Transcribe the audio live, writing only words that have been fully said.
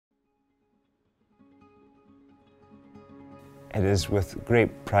It is with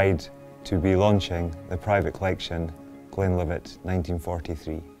great pride to be launching the Private Collection Glenlivet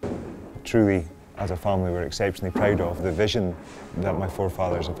 1943. Truly, as a family, we're exceptionally proud of the vision that my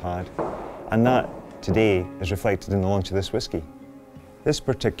forefathers have had, and that today is reflected in the launch of this whisky. This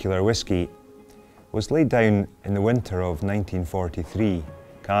particular whisky was laid down in the winter of 1943.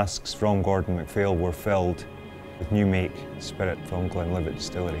 Casks from Gordon MacPhail were filled with new make spirit from Glenlivet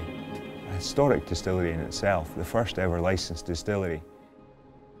Distillery. A historic distillery in itself, the first ever licensed distillery.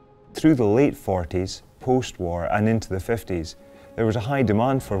 Through the late 40s, post-war and into the 50s, there was a high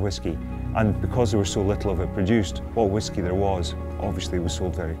demand for whisky, and because there was so little of it produced, what whisky there was obviously was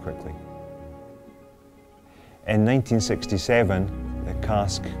sold very quickly. In 1967, the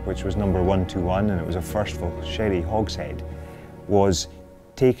cask, which was number 121, and it was a first full sherry hogshead, was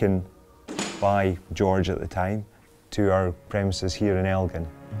taken by George at the time to our premises here in Elgin.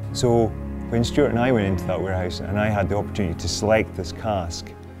 So when Stuart and I went into that warehouse and I had the opportunity to select this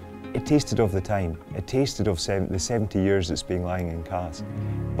cask, it tasted of the time. It tasted of the 70 years it's been lying in cask.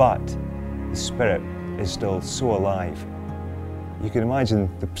 But the spirit is still so alive. You can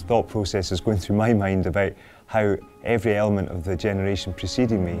imagine the thought processes going through my mind about how every element of the generation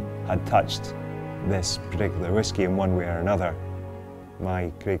preceding me had touched this particular whisky in one way or another.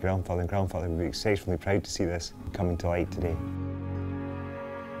 My great-grandfather and grandfather would be exceptionally proud to see this coming to light today.